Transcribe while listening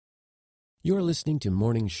You're listening to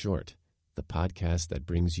Morning Short, the podcast that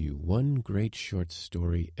brings you one great short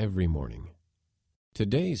story every morning.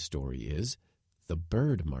 Today's story is The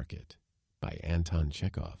Bird Market by Anton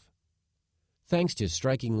Chekhov. Thanks to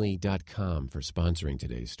Strikingly.com for sponsoring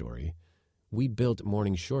today's story. We built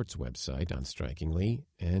Morning Short's website on Strikingly,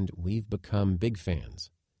 and we've become big fans.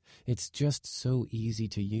 It's just so easy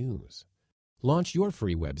to use. Launch your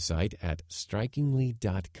free website at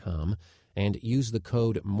Strikingly.com and use the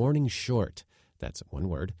code MORNINGSHORT, that's one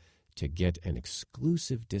word, to get an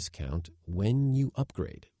exclusive discount when you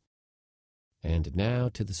upgrade. And now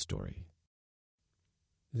to the story.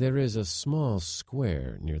 There is a small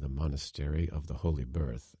square near the monastery of the Holy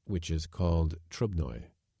Birth, which is called Trubnoy,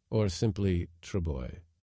 or simply Truboy.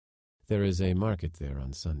 There is a market there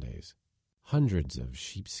on Sundays. Hundreds of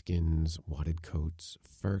sheepskins, wadded coats,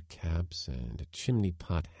 fur caps, and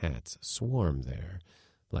chimney-pot hats swarm there,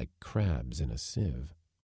 like crabs in a sieve.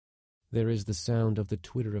 There is the sound of the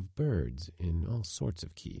twitter of birds in all sorts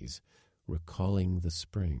of keys, recalling the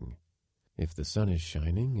spring. If the sun is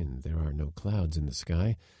shining and there are no clouds in the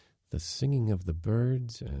sky, the singing of the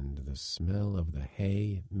birds and the smell of the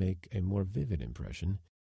hay make a more vivid impression.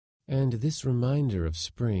 And this reminder of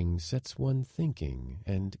spring sets one thinking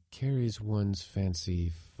and carries one's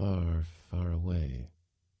fancy far, far away.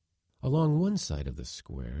 Along one side of the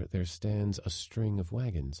square there stands a string of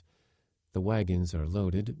wagons. The wagons are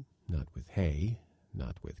loaded, not with hay,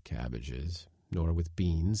 not with cabbages, nor with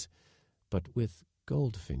beans, but with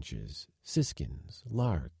goldfinches, siskins,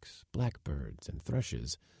 larks, blackbirds, and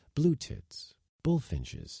thrushes, blue tits,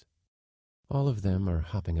 bullfinches. All of them are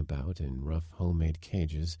hopping about in rough homemade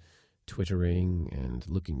cages, twittering and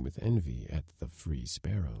looking with envy at the free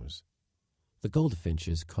sparrows. The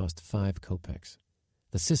goldfinches cost 5 kopecks.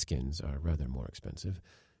 The siskins are rather more expensive,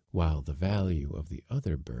 while the value of the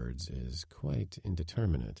other birds is quite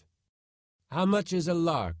indeterminate. "How much is a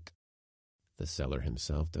lark?" The seller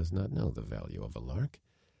himself does not know the value of a lark.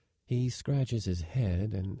 He scratches his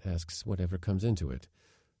head and asks whatever comes into it,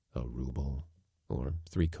 a ruble or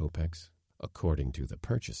 3 kopecks, according to the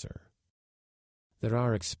purchaser. There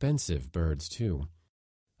are expensive birds, too.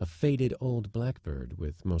 A faded old blackbird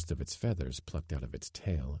with most of its feathers plucked out of its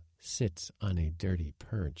tail sits on a dirty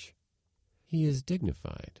perch. He is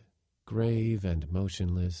dignified, grave and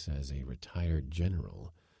motionless as a retired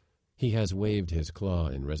general. He has waved his claw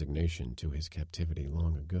in resignation to his captivity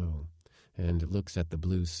long ago, and looks at the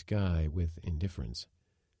blue sky with indifference.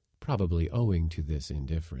 Probably owing to this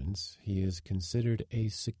indifference, he is considered a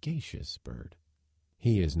sagacious bird.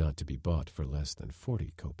 He is not to be bought for less than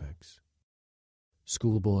 40 kopecks.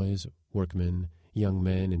 Schoolboys, workmen, young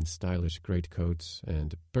men in stylish greatcoats,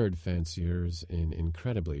 and bird fanciers in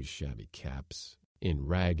incredibly shabby caps, in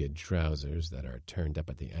ragged trousers that are turned up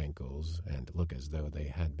at the ankles and look as though they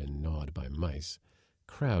had been gnawed by mice,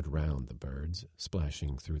 crowd round the birds,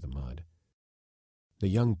 splashing through the mud. The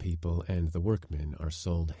young people and the workmen are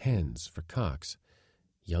sold hens for cocks,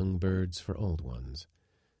 young birds for old ones.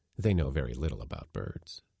 They know very little about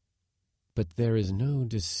birds. But there is no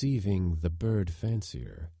deceiving the bird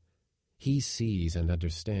fancier. He sees and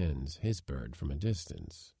understands his bird from a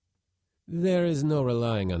distance. "There is no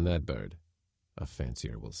relying on that bird," a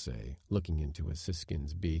fancier will say, looking into a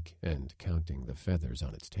siskin's beak and counting the feathers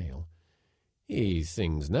on its tail. "He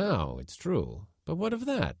sings now, it's true, but what of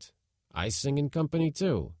that? I sing in company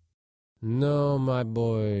too." "No, my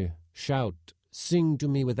boy, shout, sing to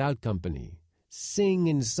me without company. Sing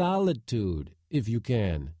in solitude, if you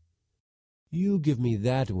can. You give me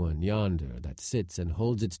that one yonder that sits and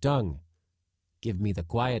holds its tongue. Give me the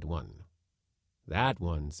quiet one. That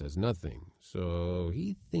one says nothing, so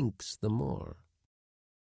he thinks the more."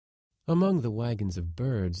 Among the wagons of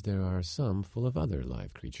birds there are some full of other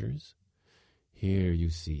live creatures. Here you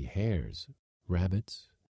see hares, rabbits,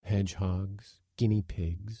 hedgehogs, guinea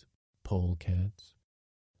pigs, polecats.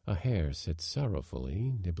 A hare sits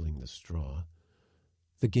sorrowfully, nibbling the straw.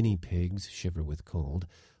 The guinea pigs shiver with cold,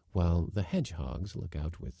 while the hedgehogs look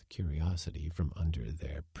out with curiosity from under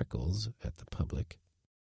their prickles at the public.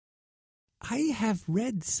 "I have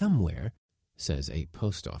read somewhere," says a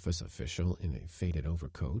post office official in a faded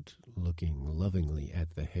overcoat, looking lovingly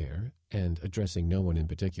at the hare and addressing no one in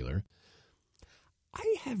particular,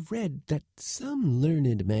 "I have read that some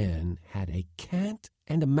learned man had a cat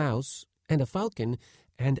and a mouse and a falcon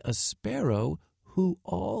and a sparrow who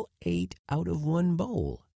all ate out of one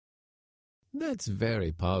bowl." "That's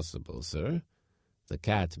very possible, sir. The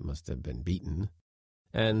cat must have been beaten.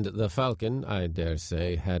 And the falcon, I dare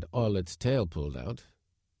say, had all its tail pulled out.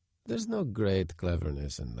 There's no great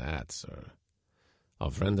cleverness in that, sir. A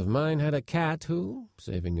friend of mine had a cat who,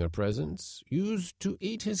 saving your presence, used to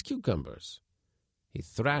eat his cucumbers. He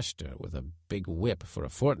thrashed her with a big whip for a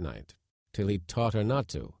fortnight, till he taught her not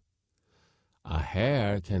to. A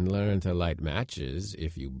hare can learn to light matches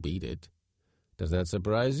if you beat it. Does that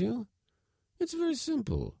surprise you? It's very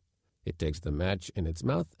simple. It takes the match in its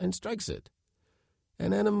mouth and strikes it.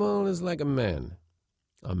 An animal is like a man.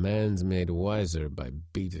 A man's made wiser by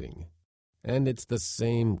beating. And it's the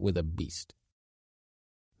same with a beast.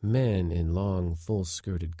 Men in long,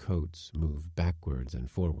 full-skirted coats move backwards and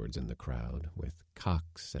forwards in the crowd, with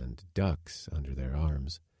cocks and ducks under their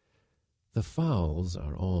arms. The fowls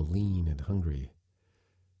are all lean and hungry.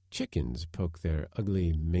 Chickens poke their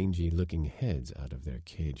ugly, mangy-looking heads out of their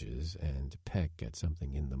cages and peck at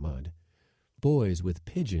something in the mud. Boys with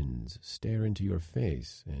pigeons stare into your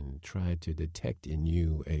face and try to detect in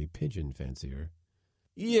you a pigeon fancier.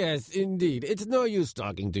 "Yes, indeed, it's no use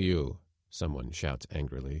talking to you," someone shouts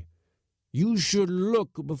angrily. "You should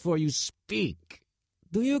look before you speak.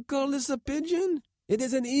 Do you call this a pigeon? It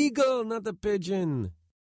is an eagle, not a pigeon."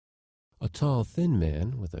 A tall, thin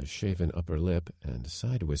man with a shaven upper lip and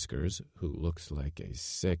side whiskers, who looks like a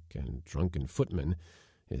sick and drunken footman,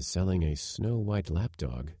 is selling a snow-white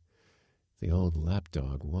lapdog. The old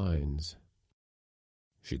lapdog whines.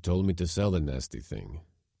 "She told me to sell the nasty thing,"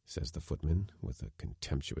 says the footman with a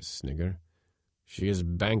contemptuous snigger. "She is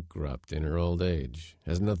bankrupt in her old age,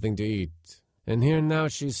 has nothing to eat, and here now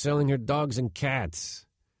she's selling her dogs and cats.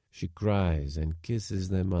 She cries and kisses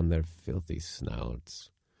them on their filthy snouts,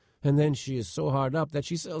 and then she is so hard up that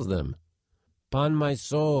she sells them. 'Pon my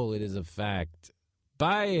soul, it is a fact.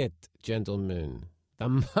 Buy it, gentlemen. The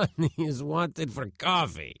money is wanted for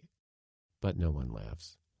coffee." But no one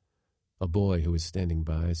laughs. A boy who is standing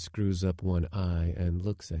by screws up one eye and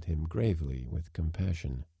looks at him gravely with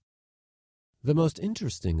compassion. The most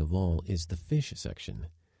interesting of all is the fish section.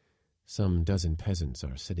 Some dozen peasants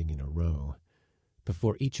are sitting in a row.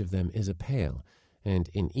 Before each of them is a pail, and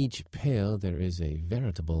in each pail there is a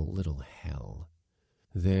veritable little hell.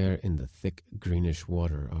 There in the thick greenish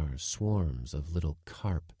water are swarms of little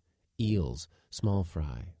carp, eels, small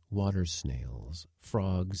fry, water snails,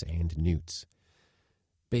 frogs, and newts.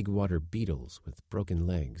 Big water beetles with broken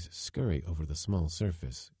legs scurry over the small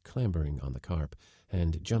surface, clambering on the carp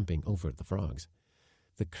and jumping over the frogs.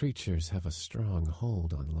 The creatures have a strong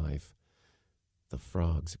hold on life. The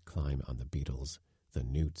frogs climb on the beetles, the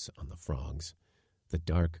newts on the frogs. The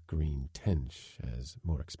dark green tench, as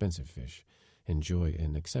more expensive fish, enjoy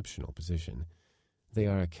an exceptional position. They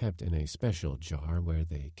are kept in a special jar where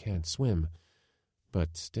they can't swim,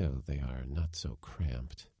 but still they are not so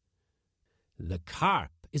cramped. The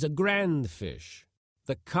carp is a grand fish.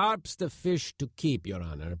 The carp's the fish to keep, Your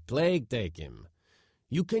Honor. Plague take him.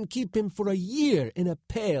 You can keep him for a year in a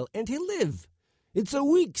pail, and he'll live. It's a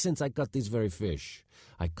week since I caught these very fish.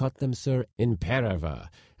 I caught them, sir, in Perava,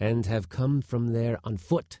 and have come from there on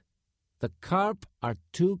foot. The carp are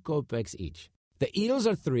 2 kopecks each. The eels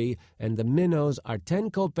are 3, and the minnows are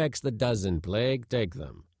 10 kopecks the dozen. Plague take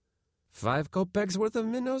them. 5 kopecks worth of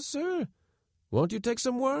minnows, sir? Won't you take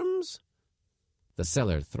some worms? The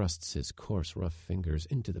seller thrusts his coarse, rough fingers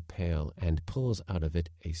into the pail and pulls out of it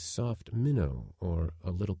a soft minnow or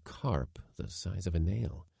a little carp the size of a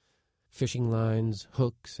nail. Fishing lines,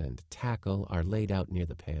 hooks, and tackle are laid out near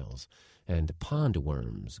the pails, and pond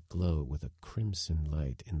worms glow with a crimson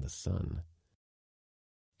light in the sun.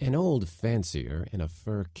 An old fancier in a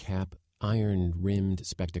fur cap, iron-rimmed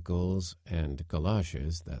spectacles, and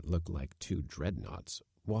galoshes that look like 2 dreadnoughts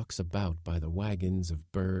walks about by the wagons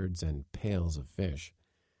of birds and pails of fish.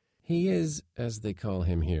 He is, as they call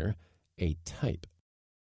him here, a type.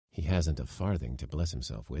 He hasn't a farthing to bless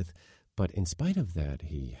himself with, but in spite of that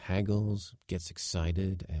he haggles, gets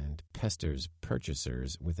excited, and pesters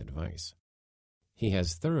purchasers with advice. He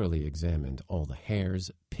has thoroughly examined all the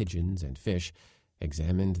hares, pigeons, and fish,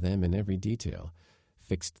 examined them in every detail,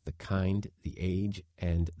 fixed the kind, the age,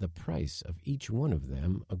 and the price of each one of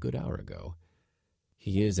them a good hour ago.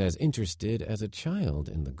 He is as interested as a child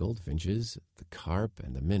in the goldfinches, the carp,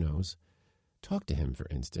 and the minnows. Talk to him, for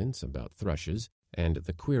instance, about thrushes, and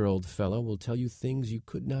the queer old fellow will tell you things you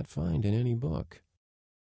could not find in any book.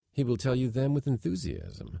 He will tell you them with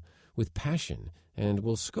enthusiasm, with passion, and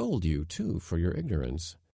will scold you, too, for your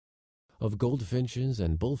ignorance. Of goldfinches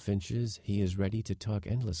and bullfinches he is ready to talk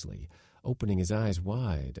endlessly, opening his eyes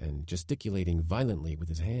wide and gesticulating violently with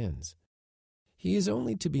his hands. He is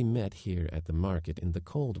only to be met here at the market in the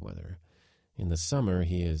cold weather. In the summer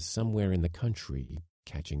he is somewhere in the country,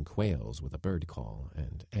 catching quails with a bird call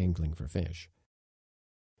and angling for fish.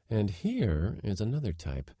 And here is another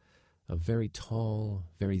type, a very tall,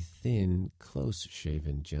 very thin,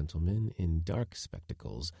 close-shaven gentleman in dark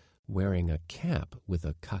spectacles, wearing a cap with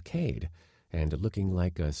a cockade and looking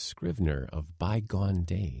like a scrivener of bygone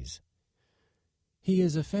days. He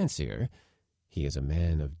is a fancier. He is a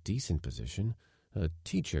man of decent position, a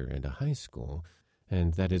teacher in a high school,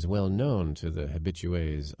 and that is well known to the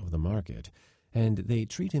habitués of the market, and they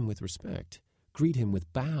treat him with respect, greet him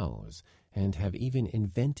with bows, and have even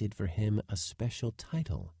invented for him a special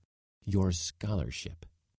title, Your Scholarship.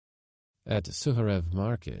 At Suharev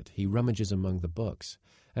Market he rummages among the books,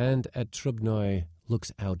 and at Trubnoy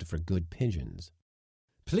looks out for good pigeons.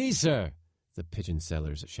 "Please, sir," the pigeon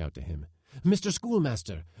sellers shout to him, "Mr.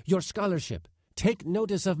 Schoolmaster, your scholarship! Take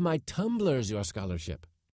notice of my tumblers, your scholarship!"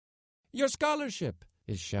 "Your scholarship!"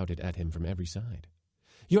 is shouted at him from every side.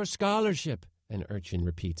 "Your scholarship!" an urchin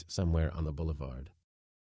repeats somewhere on the boulevard.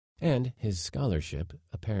 And his scholarship,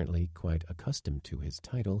 apparently quite accustomed to his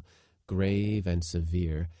title, grave and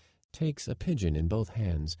severe, takes a pigeon in both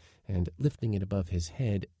hands, and lifting it above his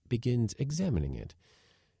head, begins examining it,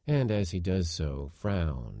 and as he does so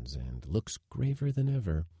frowns and looks graver than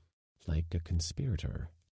ever, like a conspirator.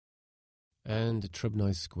 And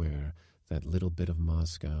Trubnoy Square, that little bit of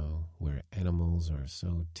Moscow, where animals are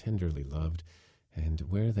so tenderly loved, and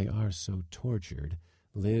where they are so tortured,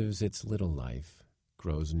 lives its little life,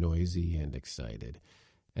 grows noisy and excited,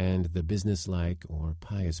 and the businesslike or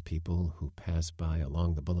pious people who pass by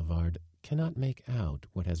along the boulevard cannot make out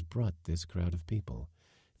what has brought this crowd of people,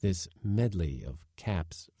 this medley of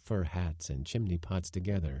caps, fur hats, and chimney pots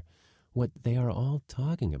together, what they are all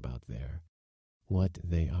talking about there, what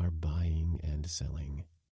they are buying and selling.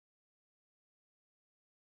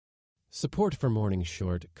 Support for Morning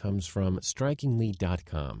Short comes from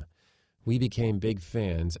Strikingly.com. We became big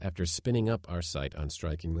fans after spinning up our site on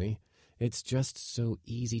Strikingly. It's just so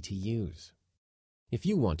easy to use. If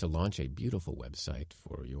you want to launch a beautiful website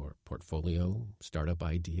for your portfolio, startup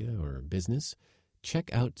idea, or business,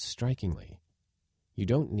 check out Strikingly. You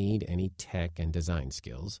don't need any tech and design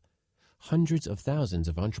skills. Hundreds of thousands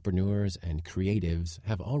of entrepreneurs and creatives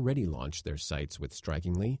have already launched their sites with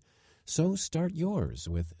Strikingly, so start yours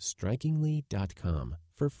with Strikingly.com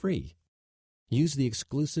for free. Use the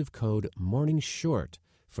exclusive code MORNINGSHORT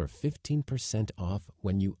for 15% off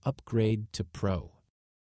when you upgrade to Pro.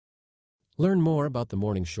 Learn more about the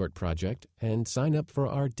Morning Short project and sign up for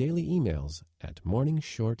our daily emails at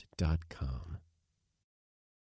morningshort.com.